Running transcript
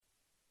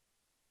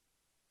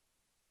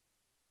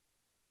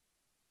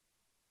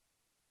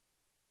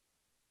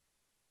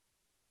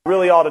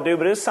really ought to do,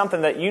 but it is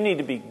something that we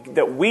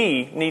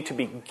need to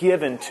be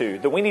given to,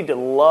 that we need to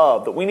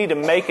love, that we need to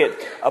make it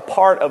a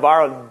part of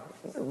our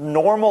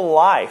normal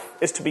life,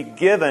 is to be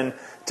given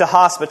to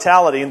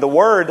hospitality. And the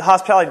word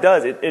hospitality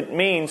does, it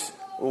means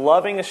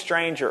loving a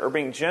stranger or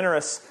being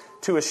generous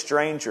to a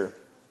stranger.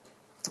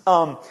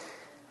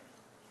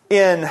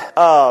 In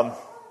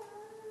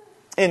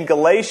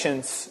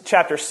Galatians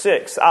chapter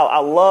 6,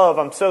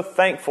 I'm so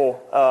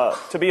thankful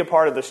to be a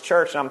part of this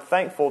church, and I'm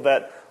thankful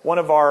that one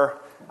of our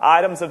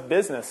items of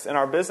business in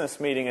our business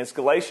meeting is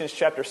Galatians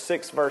chapter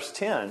 6, verse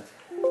 10.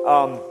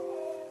 And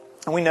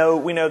we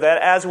know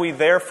that as we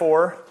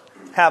therefore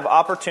have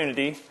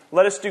opportunity,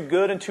 let us do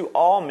good unto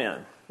all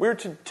men. We're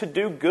to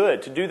do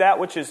good, to do that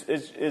which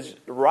is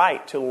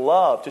right, to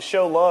love, to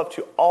show love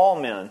to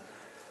all men.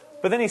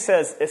 But then he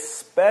says,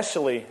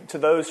 especially to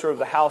those who are of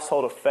the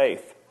household of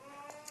faith.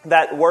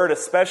 That word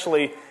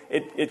especially,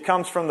 it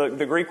comes from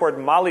the Greek word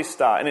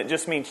malista, and it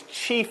just means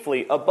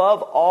chiefly,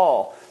 above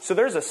all. So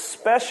there's a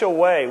special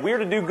way. We are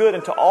to do good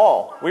unto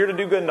all. We are to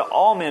do good unto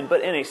all men,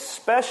 but in a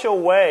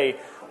special way,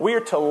 we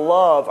are to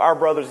love our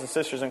brothers and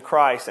sisters in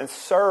Christ and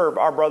serve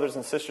our brothers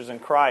and sisters in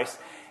Christ.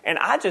 And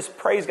I just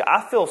praise God.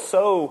 I feel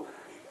so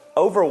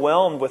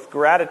overwhelmed with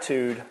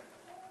gratitude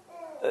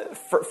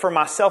for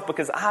myself,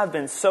 because I've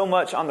been so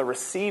much on the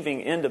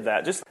receiving end of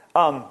that.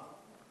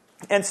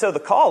 And so the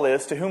call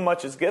is, to whom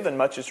much is given,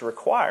 much is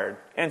required.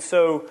 And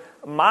so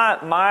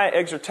my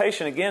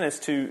exhortation again is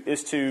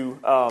to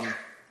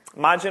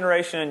my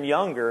generation and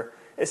younger,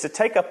 is to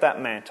take up that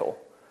mantle,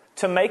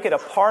 to make it a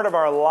part of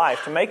our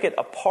life, to make it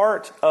a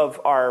part of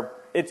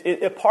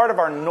a part of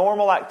our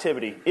normal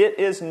activity. It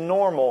is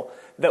normal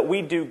that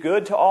we do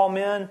good to all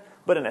men,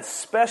 but in a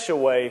special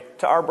way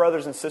to our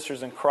brothers and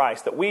sisters in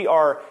Christ. That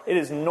it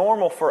is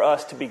normal for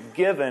us to be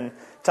given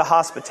to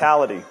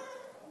hospitality.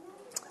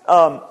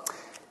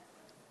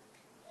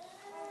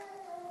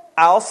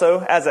 I also,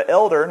 as an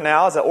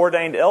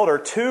ordained elder,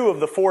 2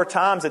 of the 4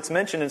 times it's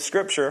mentioned in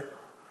Scripture,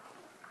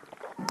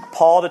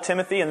 Paul to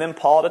Timothy and then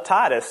Paul to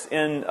Titus,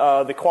 in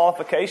the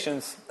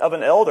qualifications of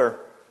an elder,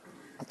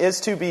 is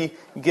to be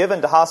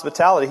given to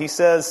hospitality. He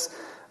says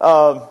in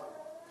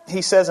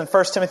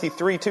 1 Timothy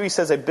 3:2, he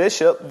says, a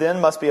bishop then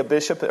must be a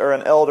bishop, or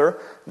an elder,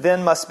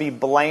 then must be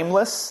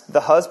blameless,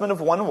 the husband of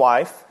one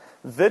wife,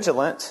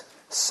 vigilant,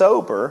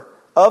 sober,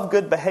 of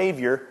good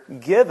behavior,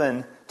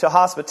 given to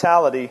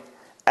hospitality,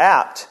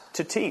 apt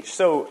to teach.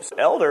 So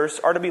elders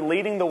are to be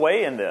leading the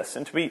way in this,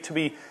 and to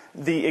be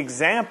the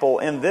example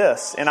in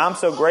this. And I'm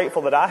so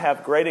grateful that I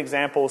have great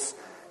examples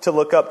to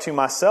look up to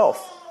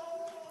myself.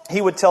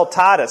 Paul would tell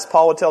Titus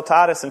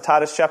in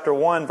Titus chapter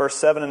 1, verse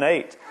 7 and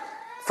 8,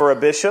 for a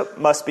bishop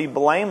must be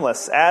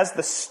blameless as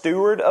the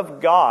steward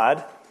of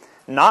God,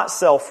 not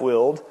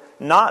self-willed,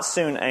 not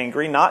soon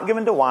angry, not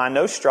given to wine,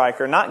 no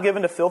striker, not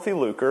given to filthy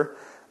lucre,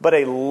 but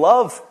a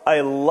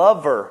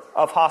lover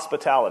of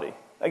hospitality.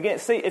 Again,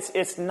 see,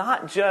 it's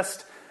not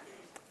just,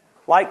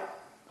 like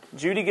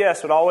Judy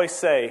Guest would always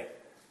say,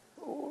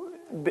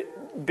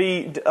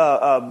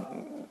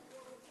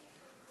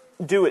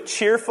 do it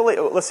cheerfully.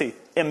 Let's see,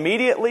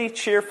 immediately,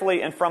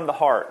 cheerfully, and from the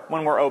heart.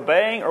 When we're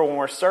obeying or when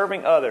we're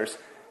serving others,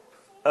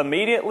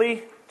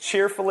 immediately,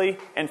 cheerfully,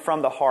 and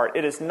from the heart.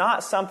 It is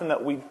not something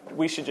that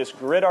we should just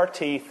grit our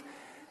teeth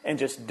and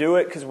just do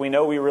it because we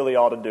know we really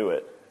ought to do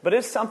it. But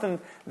it's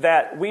something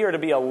that we are to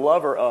be a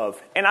lover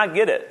of. And I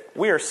get it.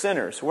 We are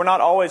sinners. We're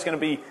not always going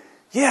to be,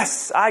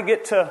 yes, I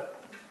get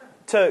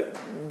to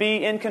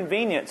be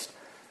inconvenienced.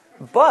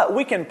 But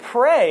we can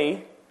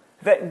pray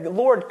that,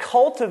 Lord,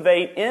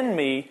 cultivate in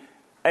me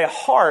a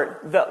heart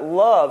that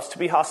loves to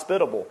be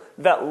hospitable,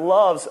 that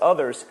loves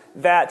others,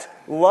 that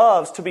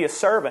loves to be a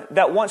servant,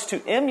 that wants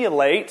to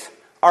emulate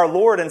our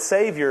Lord and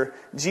Savior,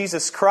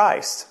 Jesus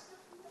Christ.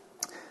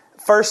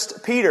 1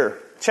 Peter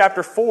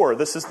chapter 4,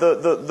 this is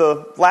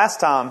the last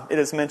time it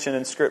is mentioned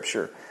in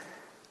Scripture.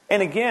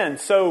 And again,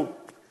 so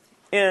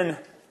in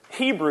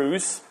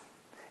Hebrews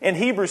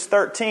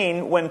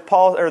 13, when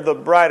Paul, or the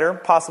writer,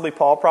 possibly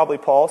Paul, probably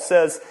Paul,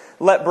 says,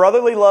 let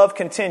brotherly love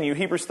continue.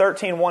 Hebrews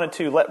 13, 1 and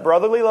 2. Let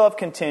brotherly love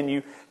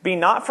continue. Be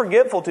not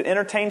forgetful to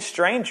entertain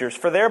strangers,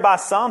 for thereby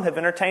some have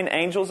entertained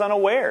angels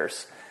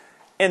unawares.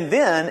 And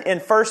then in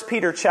 1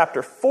 Peter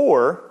chapter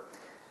 4,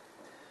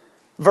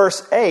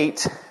 verse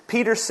 8,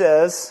 Peter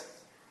says,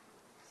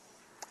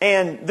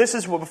 and this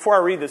is what, before I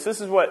read this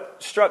is what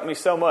struck me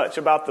so much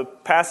about the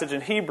passage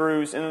in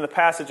Hebrews and then the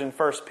passage in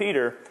 1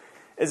 Peter,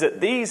 is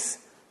that these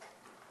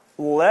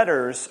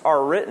letters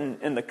are written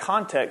in the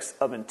context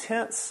of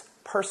intense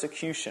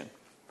persecution.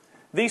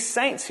 These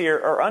saints here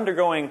are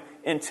undergoing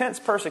intense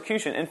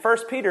persecution. In 1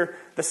 Peter,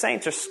 the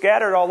saints are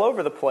scattered all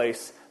over the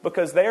place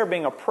because they are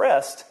being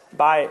oppressed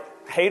by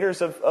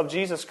haters of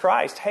Jesus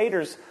Christ,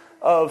 haters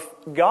of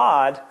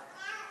God.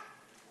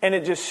 And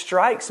it just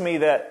strikes me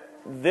that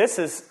this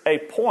is a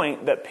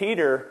point that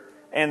Peter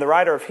and the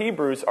writer of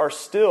Hebrews are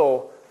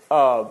still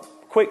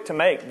quick to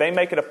make. They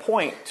make it a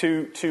point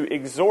to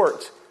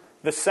exhort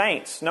the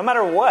saints, no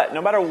matter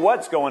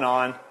what's going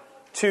on,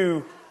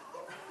 to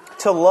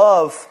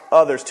love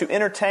others, to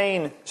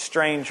entertain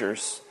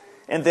strangers.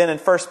 And then in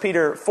 1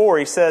 Peter 4,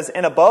 he says,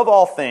 "And above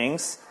all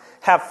things,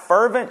 have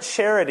fervent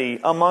charity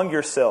among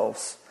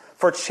yourselves,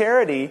 for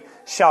charity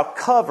shall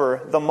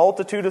cover the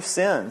multitude of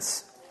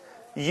sins.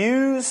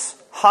 Use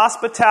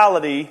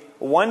hospitality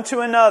one to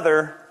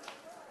another,"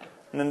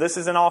 and then this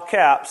is in all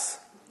caps,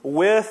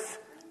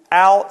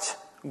 "without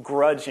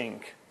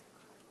grudging."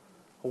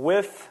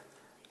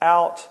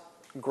 Without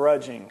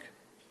grudging.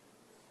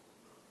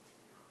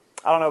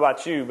 I don't know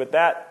about you, but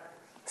that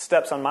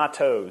steps on my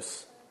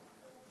toes.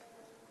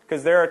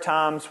 Because there are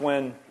times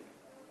when,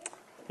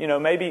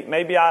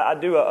 maybe I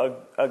do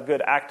a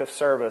good act of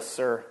service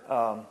or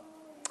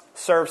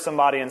serve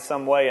somebody in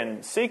some way,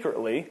 and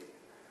secretly,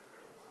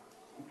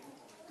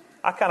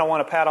 I kind of want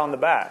a pat on the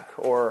back,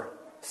 or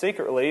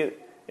secretly,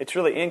 it's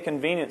really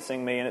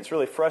inconveniencing me and it's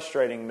really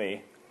frustrating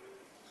me.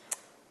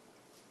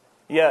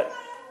 Yet,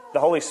 the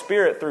Holy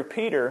Spirit, through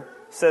Peter,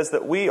 says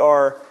that we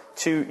are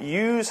to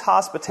use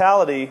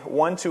hospitality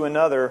one to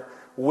another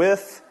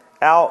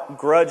without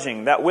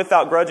grudging. That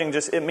without grudging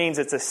it means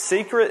it's a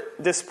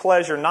secret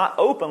displeasure, not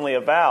openly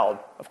avowed.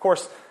 Of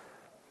course,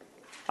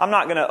 I'm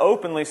not going to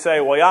openly say,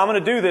 "Well, yeah, I'm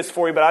going to do this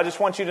for you, but I just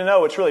want you to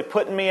know it's really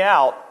putting me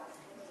out."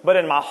 But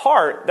in my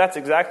heart, that's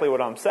exactly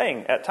what I'm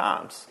saying at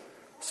times.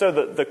 So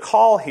the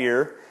call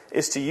here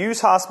is to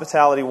use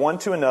hospitality one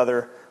to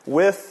another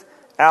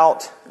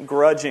without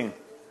grudging.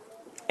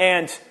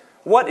 And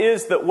what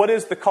is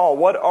the call?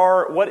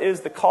 What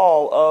is the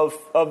call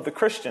of the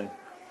Christian?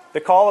 The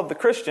call of the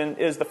Christian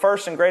is the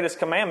first and greatest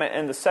commandment,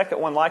 and the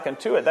second one like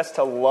unto it. That's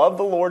to love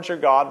the Lord your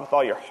God with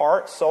all your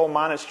heart, soul,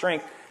 mind, and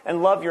strength,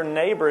 and love your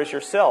neighbor as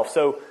yourself.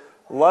 So,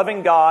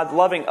 loving God,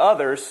 loving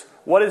others.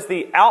 What is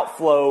the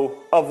outflow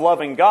of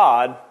loving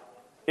God?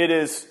 It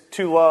is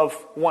to love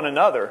one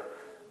another.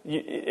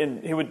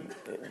 And he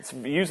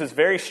uses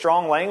very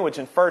strong language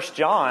in 1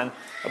 John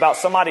about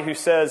somebody who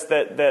says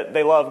that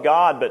they love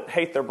God but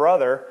hate their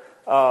brother,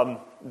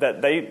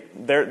 that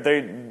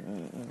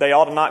they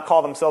ought to not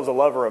call themselves a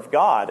lover of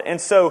God.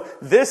 And so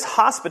this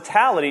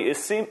hospitality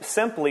is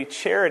simply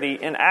charity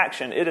in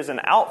action. It is an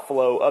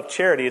outflow of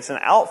charity. It's an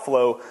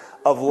outflow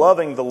of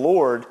loving the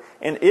Lord,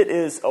 and it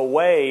is a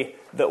way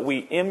that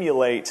we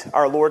emulate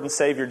our Lord and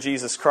Savior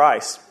Jesus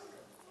Christ.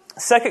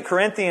 2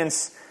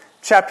 Corinthians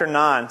chapter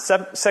 9.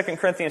 2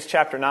 Corinthians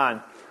chapter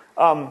 9.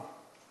 I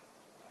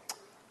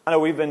know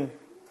we've been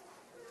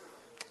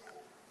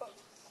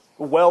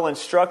well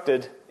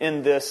instructed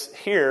in this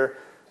here,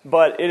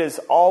 but it is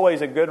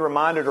always a good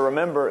reminder to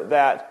remember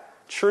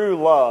that true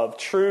love,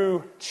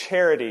 true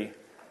charity,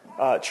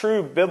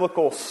 true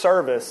biblical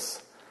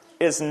service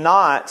is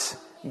not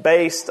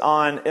based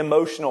on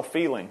emotional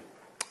feeling.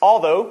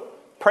 Although,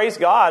 praise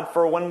God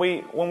for when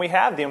we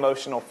have the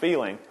emotional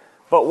feeling.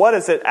 But what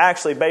is it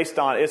actually based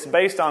on? It's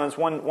based on, as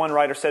one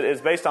writer said, it's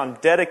based on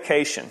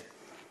dedication.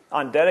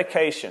 On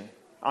dedication.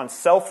 On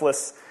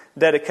selfless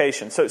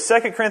dedication. So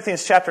 2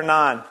 Corinthians chapter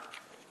 9,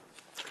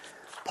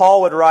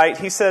 Paul would write,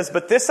 he says,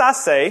 "But this I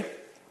say,"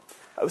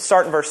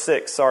 start in verse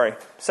 6, sorry.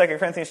 2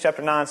 Corinthians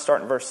chapter 9,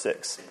 start in verse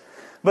 6.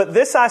 "But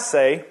this I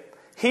say,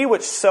 he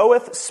which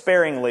soweth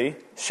sparingly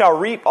shall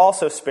reap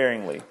also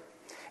sparingly.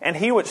 And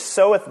he which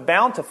soweth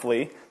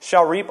bountifully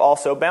shall reap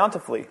also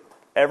bountifully.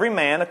 Every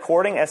man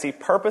according as he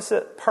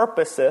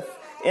purposeth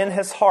in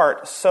his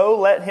heart, so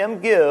let him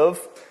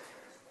give,"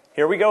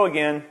 here we go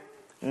again,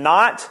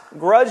 "not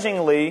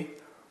grudgingly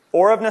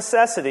or of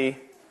necessity,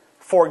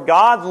 for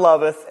God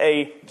loveth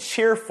a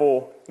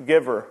cheerful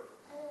giver.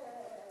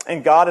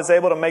 And God is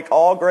able to make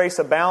all grace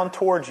abound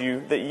towards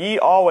you, that ye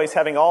always,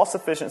 having all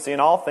sufficiency in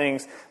all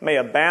things, may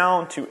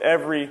abound to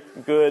every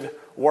good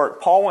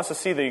work." Paul wants to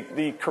see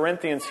the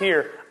Corinthians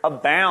here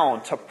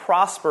abound, to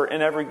prosper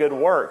in every good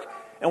work.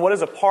 And what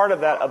is a part of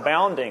that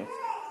abounding?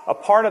 A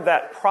part of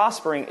that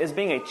prospering is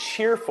being a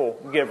cheerful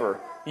giver,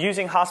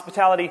 using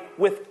hospitality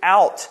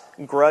without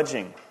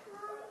grudging.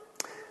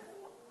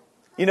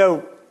 You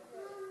know,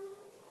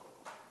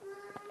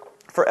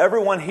 for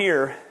everyone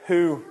here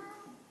who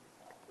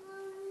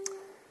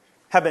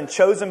have been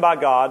chosen by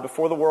God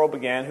before the world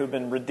began, who have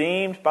been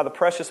redeemed by the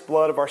precious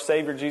blood of our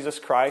Savior Jesus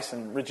Christ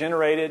and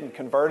regenerated and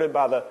converted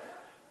by the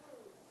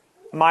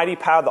mighty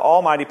power, the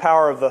almighty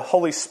power of the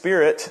Holy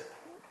Spirit,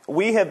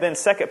 we have been,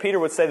 2 Peter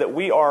would say that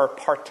we are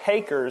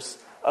partakers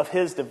of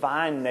His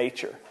divine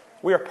nature.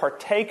 We are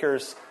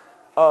partakers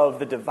of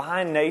the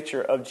divine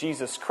nature of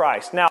Jesus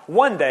Christ. Now,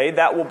 one day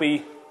that will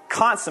be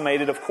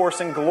consummated, of course,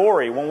 in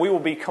glory, when we will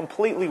be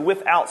completely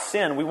without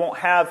sin. We won't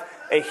have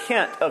a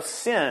hint of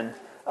sin.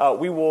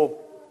 We will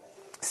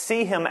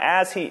see Him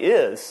as He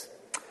is.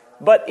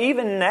 But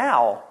even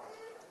now,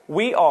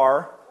 we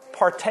are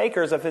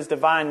partakers of His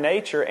divine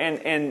nature,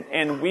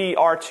 and we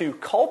are to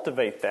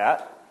cultivate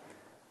that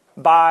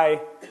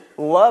by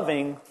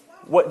loving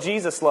what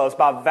Jesus loves,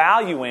 by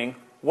valuing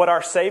what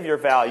our Savior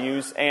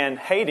values and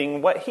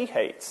hating what He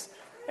hates.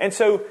 And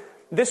so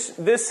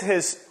this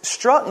has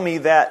struck me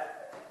that,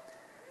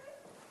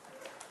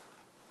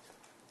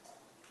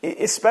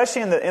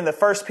 especially in the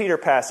 1 Peter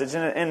passage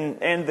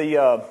and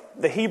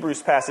the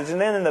Hebrews passage,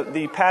 and then in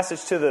the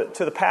passage to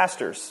the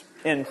pastors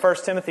in 1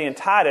 Timothy and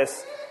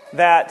Titus,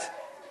 that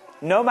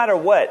no matter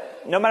what,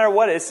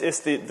 it's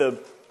the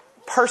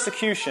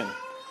persecution.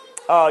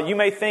 You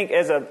may think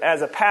as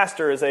a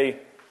pastor, as a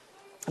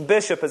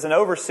bishop, as an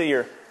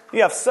overseer,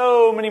 you have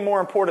so many more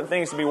important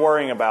things to be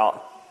worrying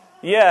about.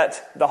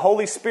 Yet, the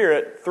Holy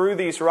Spirit, through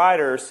these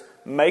writers,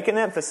 make an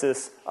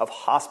emphasis of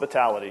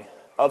hospitality,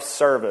 of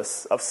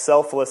service, of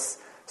selfless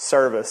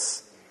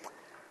service.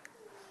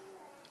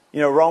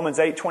 Romans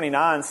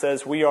 8:29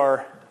 says we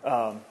are,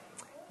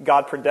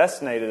 God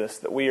predestinated us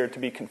that we are to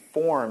be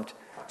conformed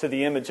to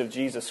the image of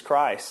Jesus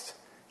Christ.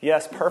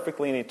 Yes,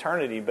 perfectly in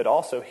eternity, but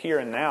also here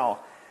and now.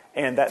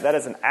 And that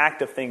is an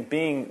active thing,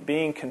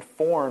 being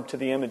conformed to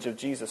the image of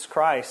Jesus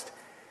Christ.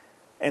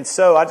 And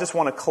so I just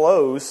want to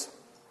close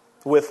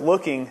with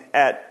looking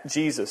at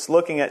Jesus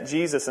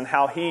and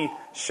how He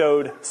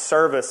showed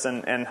service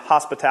and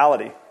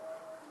hospitality.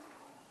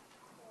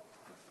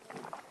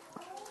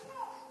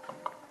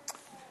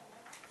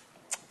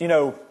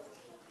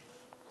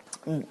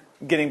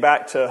 Getting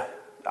back to,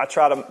 I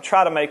try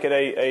to make it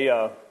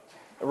a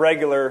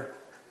regular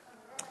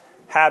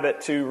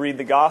habit to read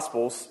the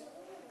Gospels.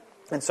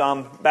 And so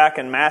I'm back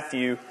in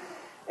Matthew,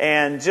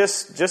 and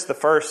just the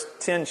first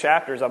 10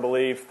 chapters, I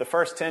believe, the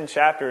first 10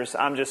 chapters,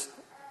 I'm just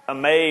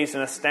amazed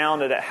and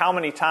astounded at how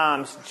many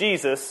times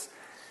Jesus,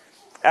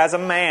 as a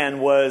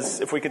man,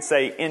 was, if we could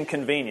say,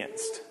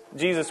 inconvenienced.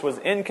 Jesus was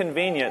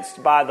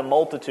inconvenienced by the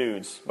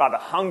multitudes, by the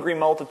hungry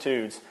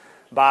multitudes,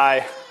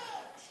 by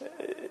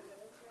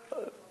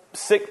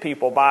sick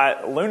people,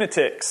 by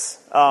lunatics,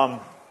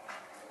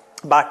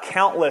 by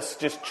countless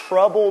just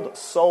troubled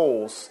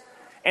souls.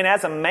 And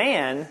as a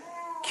man,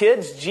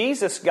 kids,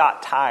 Jesus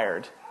got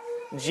tired.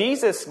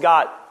 Jesus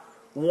got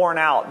worn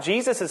out.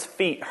 Jesus'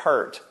 feet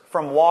hurt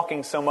from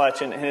walking so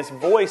much, and his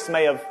voice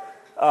may have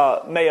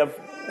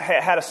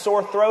had a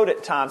sore throat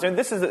at times. And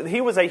he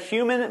was a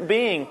human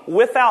being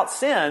without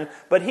sin,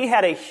 but he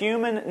had a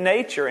human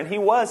nature, and he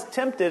was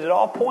tempted at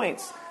all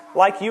points,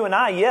 like you and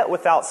I, yet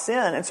without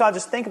sin. And so I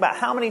just think about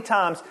how many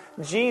times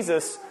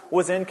Jesus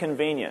was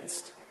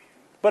inconvenienced.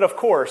 But of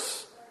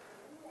course,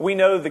 we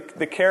know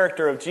the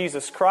character of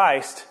Jesus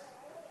Christ.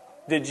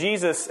 Did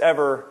Jesus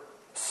ever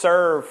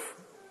serve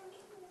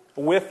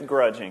with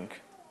grudging?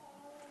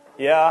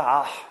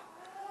 Yeah,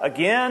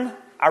 again,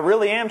 I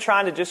really am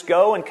trying to just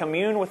go and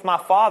commune with my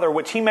Father,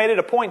 which He made it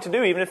a point to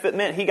do, even if it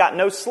meant He got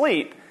no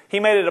sleep.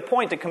 He made it a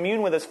point to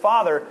commune with His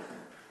Father,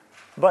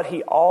 but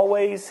He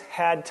always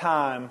had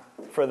time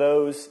for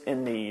those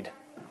in need.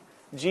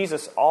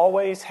 Jesus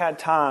always had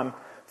time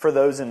for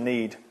those in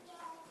need.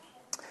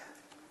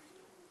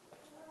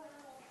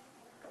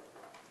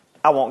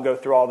 I won't go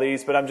through all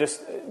these, but I'm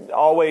just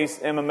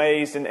always am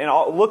amazed. And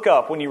look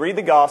up, when you read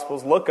the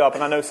Gospels, look up,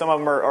 and I know some of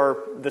them are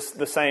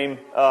the same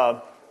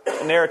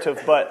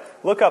narrative, but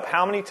look up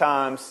how many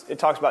times it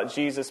talks about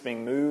Jesus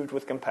being moved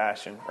with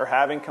compassion or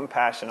having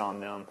compassion on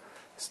them,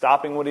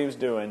 stopping what He was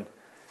doing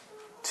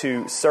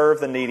to serve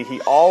the needy. He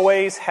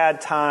always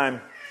had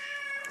time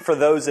for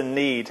those in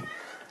need.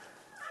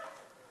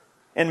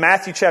 In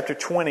Matthew chapter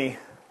 20,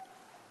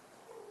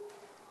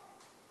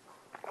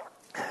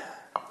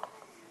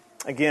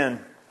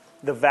 again,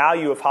 the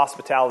value of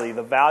hospitality,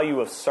 the value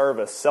of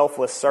service,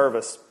 selfless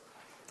service,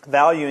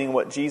 valuing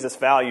what Jesus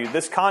valued.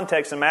 This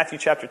context in Matthew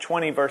chapter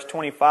 20, verse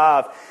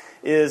 25,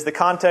 is the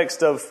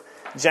context of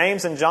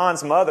James and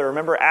John's mother.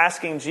 Remember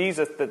asking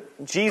Jesus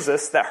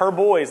that her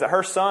boys, that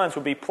her sons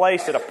would be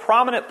placed at a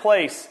prominent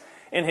place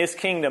in His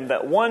kingdom,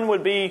 that one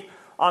would be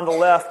on the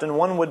left and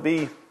one would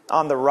be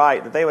on the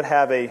right, that they would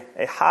have a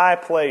high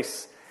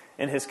place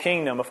in His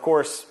kingdom. Of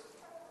course,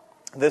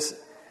 this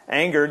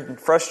angered and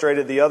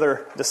frustrated the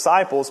other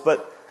disciples.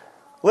 But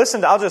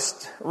listen, I'll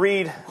just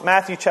read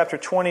Matthew chapter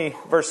 20,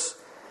 verse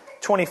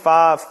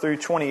 25 through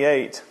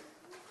 28.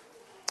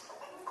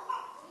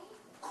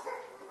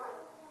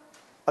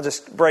 I'll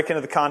just break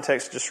into the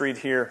context, just read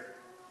here.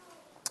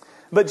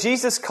 But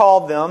Jesus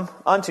called them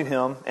unto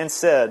Him and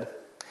said,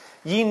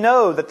 Ye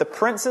know that the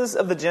princes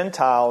of the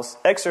Gentiles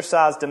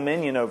exercise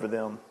dominion over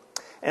them,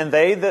 and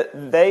they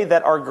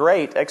that are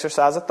great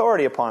exercise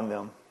authority upon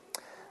them.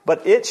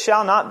 But it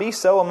shall not be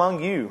so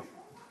among you.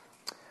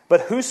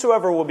 But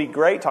whosoever will be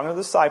great, talking to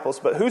the disciples,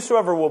 but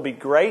whosoever will be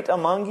great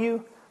among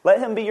you, let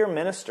him be your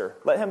minister,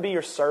 let him be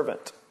your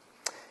servant.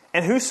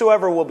 And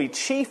whosoever will be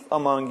chief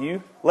among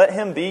you, let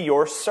him be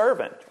your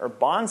servant or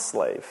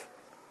bondslave.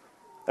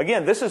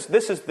 Again, this is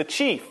the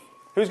chief.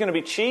 Who's going to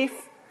be chief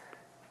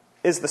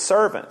is the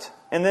servant.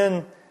 And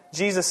then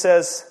Jesus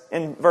says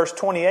in verse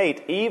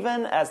 28,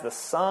 even as the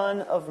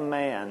Son of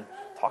Man,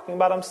 talking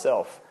about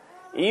Himself,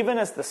 even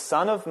as the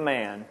Son of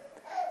Man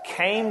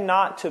came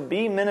not to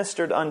be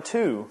ministered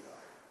unto,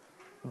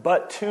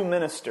 but to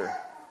minister,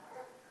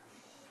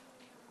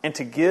 and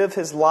to give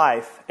His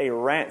life a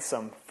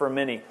ransom for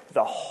many.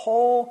 The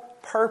whole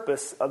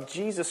purpose of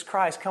Jesus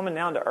Christ coming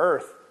down to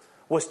earth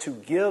was to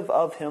give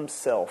of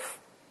Himself.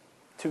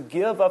 To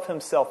give of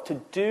Himself,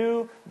 to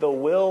do the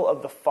will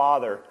of the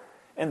Father.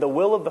 And the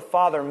will of the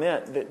Father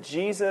meant that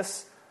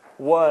Jesus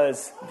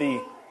was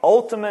the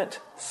ultimate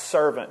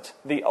servant,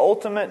 the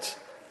ultimate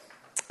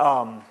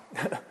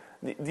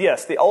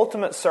Yes, the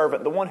ultimate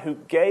servant, the one who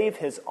gave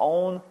his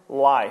own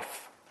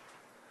life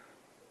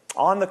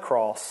on the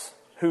cross,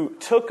 who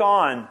took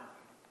on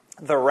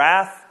the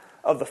wrath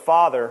of the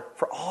Father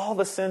for all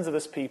the sins of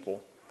his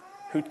people,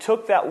 who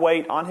took that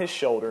weight on his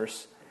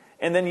shoulders.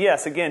 And then,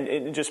 yes,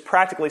 again, just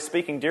practically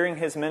speaking, during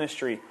his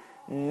ministry,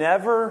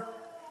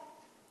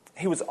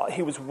 he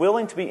was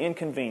willing to be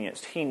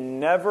inconvenienced. He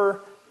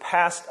never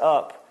passed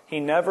up. He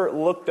never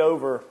looked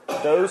over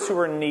those who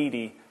were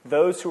needy,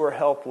 those who were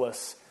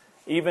helpless,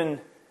 even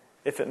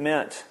if it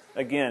meant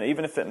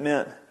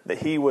that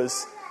he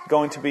was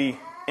going to be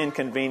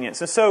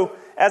inconvenienced. And so,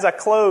 as I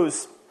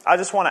close, I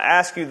just want to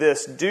ask you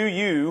this. Do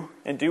you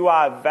and do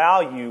I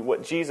value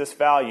what Jesus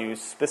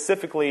values,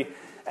 specifically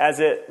as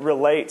it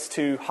relates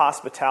to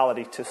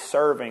hospitality, to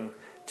serving,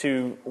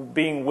 to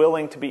being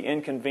willing to be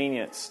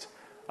inconvenienced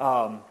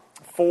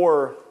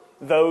for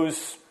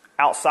those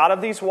outside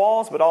of these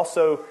walls, but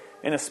also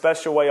in a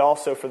special way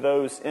also for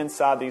those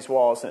inside these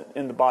walls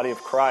in the body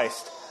of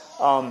Christ?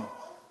 And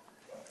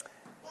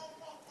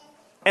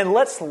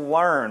let's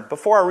learn,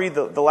 before I read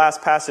the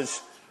last passage,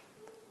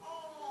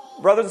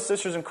 brothers and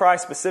sisters in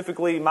Christ,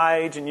 specifically my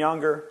age and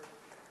younger,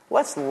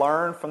 let's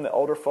learn from the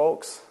older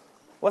folks.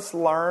 Let's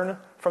learn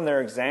from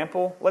their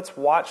example. Let's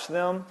watch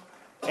them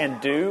and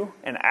do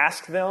and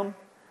ask them.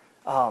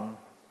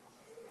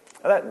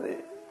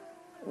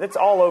 It's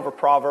all over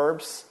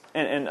Proverbs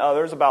and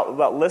others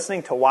about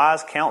listening to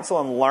wise counsel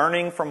and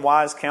learning from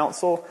wise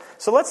counsel.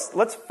 So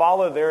let's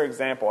follow their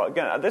example.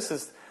 Again, this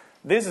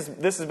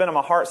has been on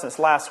my heart since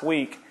last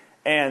week,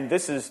 and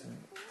this is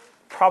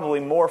probably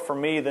more for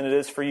me than it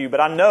is for you.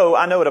 But I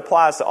know it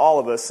applies to all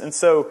of us, and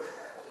so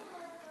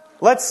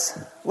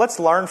let's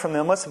learn from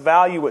them. Let's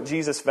value what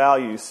Jesus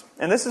values,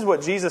 and this is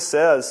what Jesus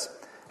says,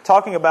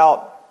 talking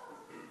about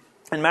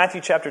in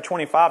Matthew chapter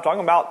 25,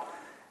 talking about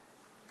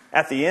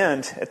at the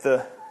end, at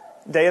the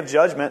day of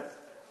judgment,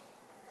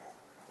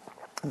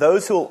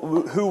 those who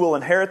will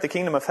inherit the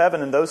kingdom of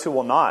heaven and those who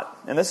will not.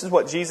 And this is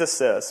what Jesus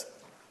says.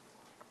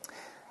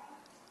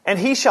 And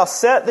he shall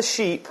set the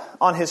sheep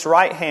on his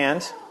right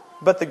hand,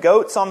 but the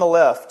goats on the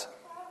left.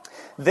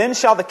 Then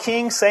shall the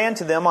king say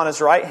unto them on his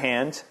right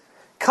hand,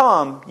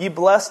 Come, ye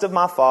blessed of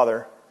my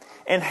Father,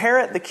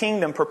 inherit the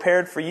kingdom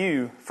prepared for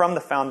you from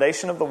the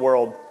foundation of the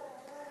world.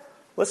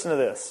 Listen to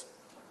this.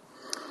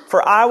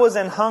 For I was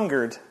an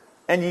hungered,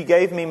 and ye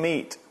gave me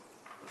meat.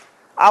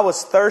 I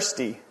was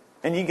thirsty,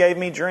 and ye gave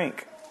me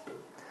drink.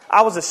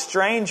 I was a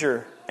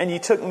stranger, and ye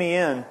took me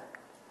in.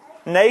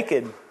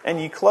 Naked, and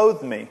ye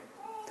clothed me.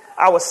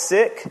 I was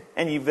sick,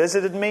 and ye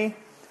visited me.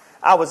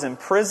 I was in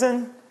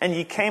prison, and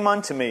ye came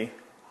unto me.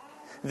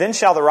 Then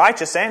shall the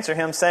righteous answer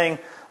him, saying,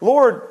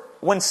 Lord,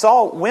 when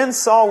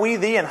saw we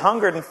thee an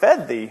hungered and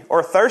fed thee,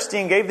 or thirsty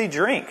and gave thee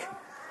drink?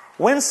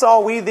 When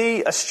saw we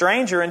thee a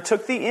stranger and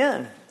took thee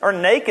in, or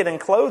naked and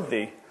clothed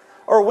thee?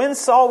 Or when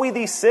saw we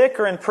thee sick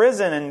or in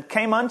prison and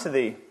came unto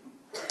thee?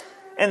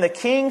 And the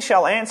king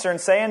shall answer and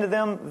say unto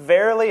them,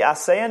 Verily I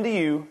say unto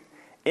you,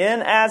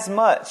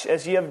 inasmuch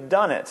as ye have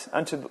done it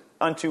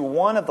unto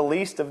one of the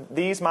least of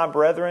these my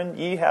brethren,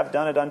 ye have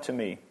done it unto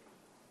me.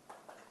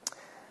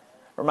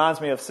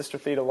 Reminds me of Sister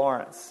Theda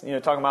Lawrence,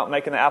 talking about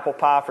making the apple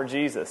pie for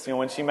Jesus.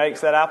 When she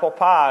makes that apple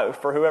pie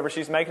for whoever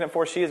she's making it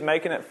for, she is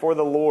making it for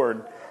the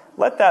Lord.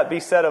 Let that be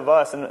said of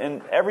us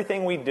in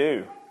everything we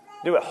do.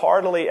 Do it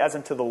heartily as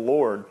unto the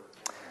Lord.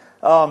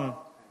 I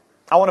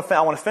want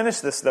to finish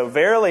this though.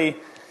 Verily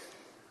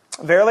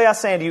I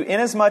say unto you,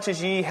 inasmuch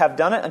as ye have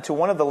done it unto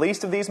one of the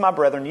least of these my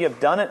brethren, ye have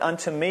done it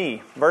unto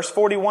me. Verse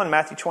 41,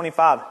 Matthew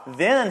 25.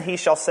 Then he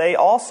shall say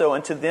also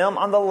unto them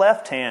on the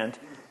left hand,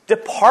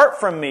 Depart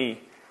from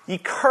me, ye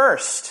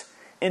cursed,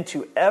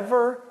 into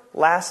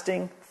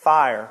everlasting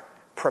fire,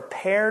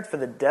 prepared for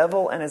the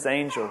devil and his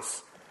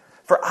angels.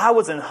 For I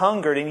was an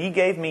hungered, and ye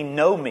gave me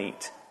no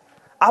meat.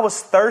 I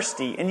was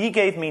thirsty, and ye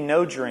gave me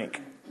no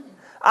drink.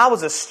 I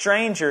was a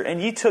stranger,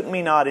 and ye took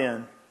me not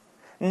in.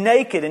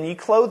 Naked, and ye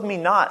clothed me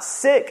not.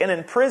 Sick and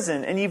in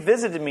prison, and ye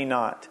visited me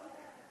not.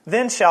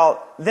 Then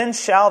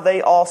shall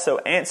they also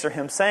answer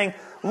him, saying,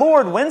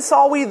 Lord, when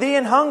saw we thee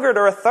an hungered,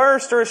 or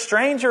athirst, or a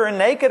stranger, or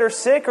naked, or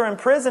sick, or in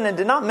prison, and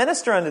did not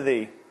minister unto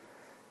thee?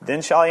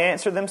 Then shall he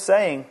answer them,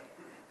 saying,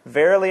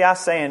 Verily I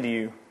say unto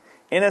you,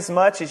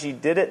 inasmuch as ye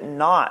did it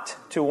not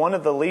to one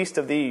of the least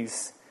of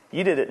these,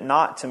 ye did it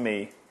not to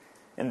me.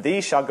 And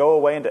these shall go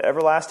away into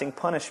everlasting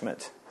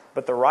punishment,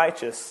 but the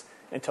righteous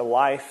into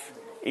life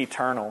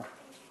eternal.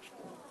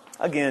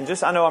 Again,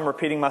 I know I'm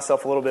repeating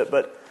myself a little bit,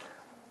 but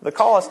the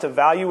call is to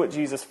value what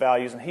Jesus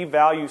values, and He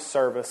values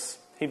service.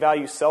 He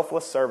values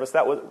selfless service.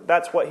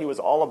 That's what He was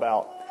all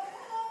about.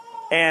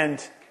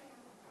 And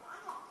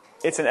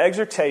it's an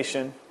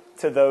exhortation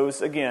to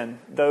those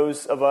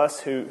of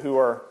us who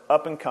are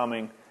up and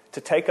coming,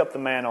 to take up the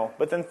mantle.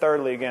 But then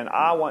thirdly, again,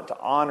 I want to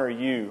honor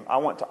you. I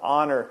want to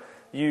honor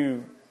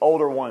you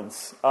older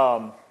ones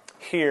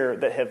here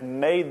that have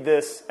made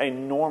this a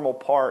normal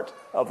part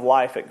of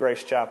life at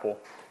Grace Chapel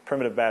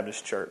Primitive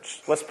Baptist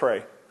Church. Let's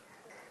pray.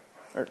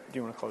 Or do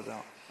you want to close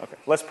out? Okay,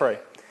 let's pray.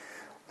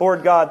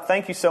 Lord God,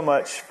 thank you so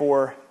much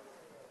for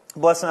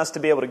blessing us to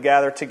be able to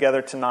gather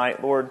together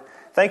tonight. Lord,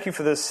 thank you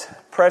for this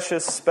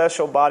precious,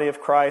 special body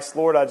of Christ.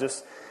 Lord,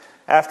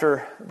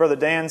 after Brother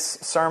Dan's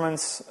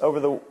sermons over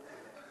the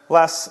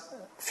last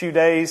few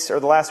days or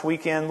the last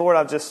weekend, Lord,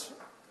 I've just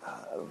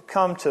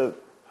come to,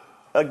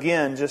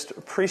 again, just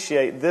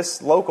appreciate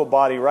this local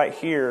body right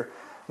here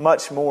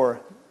much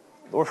more.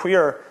 Lord, we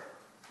are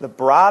the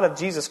bride of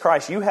Jesus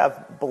Christ. You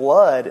have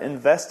blood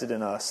invested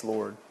in us,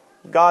 Lord.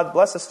 God,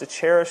 bless us to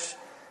cherish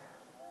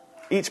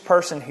each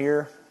person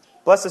here.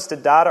 Bless us to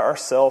die to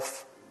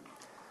ourselves.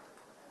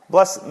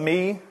 Bless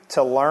me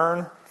to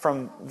learn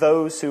from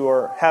those who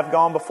have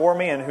gone before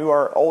me and who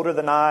are older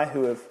than I,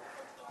 who have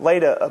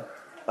laid a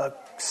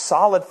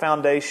solid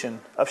foundation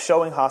of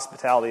showing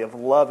hospitality, of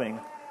loving,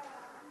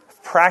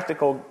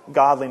 practical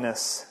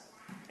godliness,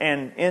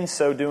 and in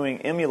so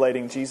doing,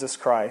 emulating Jesus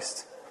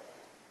Christ.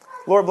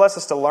 Lord, bless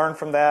us to learn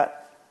from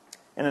that,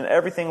 and in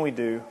everything we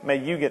do, may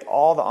you get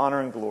all the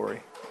honor and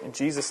glory. In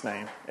Jesus'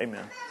 name,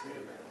 amen.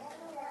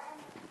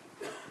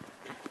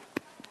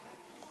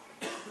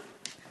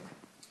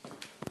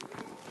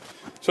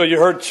 So you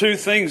heard two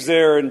things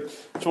there, and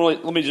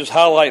let me just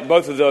highlight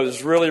both of those.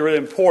 It's really, really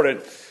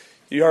important.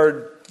 You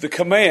heard the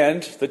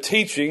command, the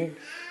teaching.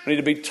 We need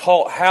to be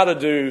taught how to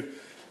do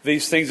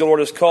these things the Lord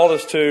has called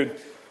us to.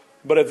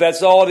 But if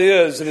that's all it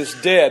is, then it's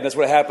dead. That's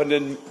what happened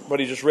in what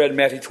he just read in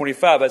Matthew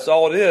 25. That's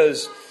all it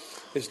is.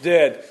 It's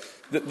dead.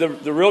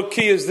 The real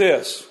key is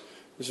this.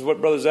 This is what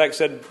Brother Zach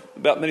said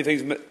about many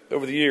things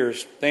over the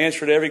years. The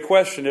answer to every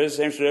question is,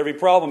 the answer to every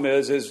problem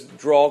is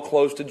draw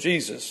close to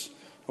Jesus.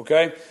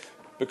 Okay?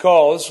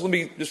 Because, let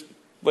me just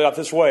lay out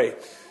this way.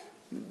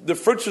 The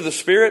fruits of the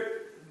Spirit,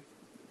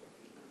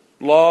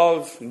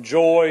 love, and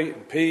joy,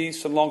 and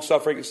peace, and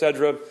long-suffering,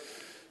 etc.,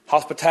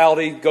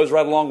 hospitality goes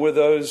right along with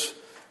those.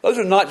 Those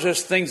are not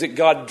just things that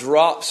God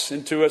drops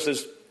into us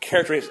as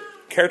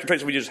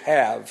characteristics we just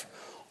have.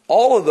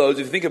 All of those,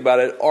 if you think about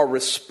it, are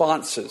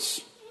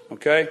responses.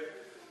 Okay?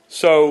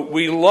 So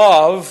we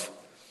love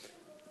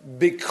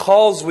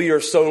because we are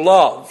so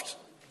loved.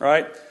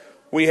 Right?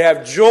 We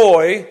have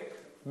joy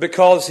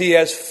because He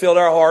has filled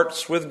our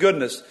hearts with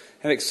goodness,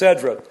 and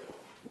etc.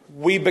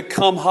 We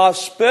become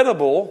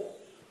hospitable,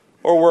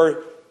 or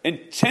we're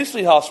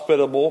intentionally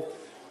hospitable,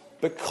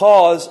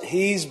 because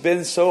He's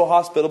been so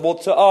hospitable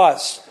to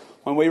us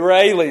when we were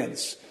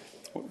aliens,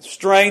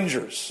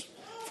 strangers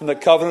from the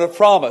covenant of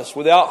promise,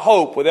 without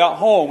hope, without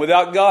home,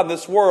 without God in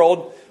this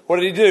world. What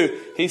did He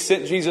do? He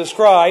sent Jesus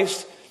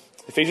Christ,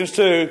 Ephesians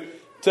 2,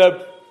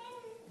 to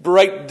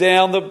break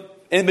down the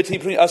enmity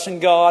between us and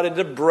God, and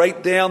to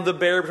break down the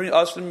barrier between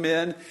us and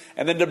men,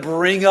 and then to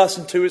bring us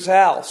into His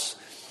house.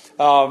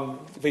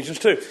 Ephesians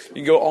 2. You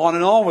can go on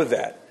and on with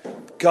that.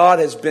 God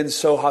has been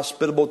so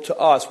hospitable to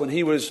us. When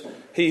He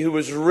who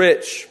was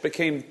rich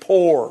became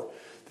poor,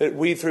 that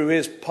we through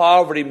His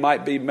poverty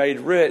might be made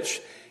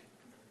rich.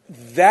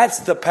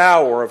 That's the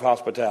power of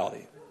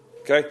hospitality.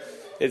 Okay?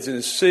 It's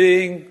in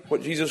seeing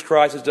what Jesus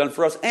Christ has done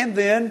for us. And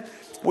then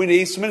we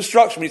need some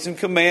instruction. We need some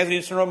commands. We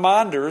need some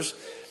reminders.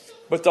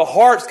 But the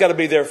heart's got to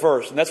be there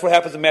first. And that's what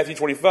happens in Matthew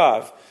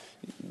 25.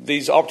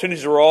 These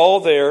opportunities are all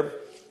there.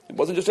 It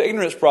wasn't just an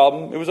ignorance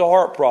problem. It was a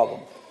heart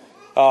problem.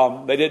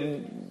 They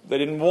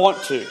didn't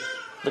want to,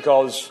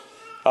 because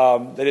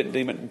they didn't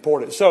deem it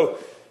important. So,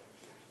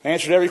 the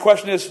answer to every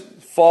question is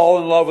fall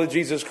in love with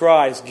Jesus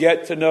Christ.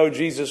 Get to know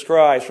Jesus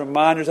Christ.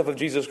 Remind yourself of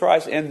Jesus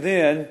Christ. And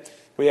then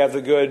we have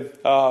the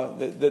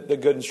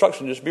good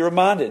instruction. Just be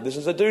reminded. This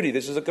is a duty.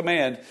 This is a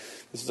command.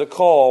 This is a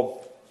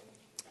call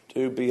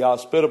to be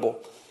hospitable.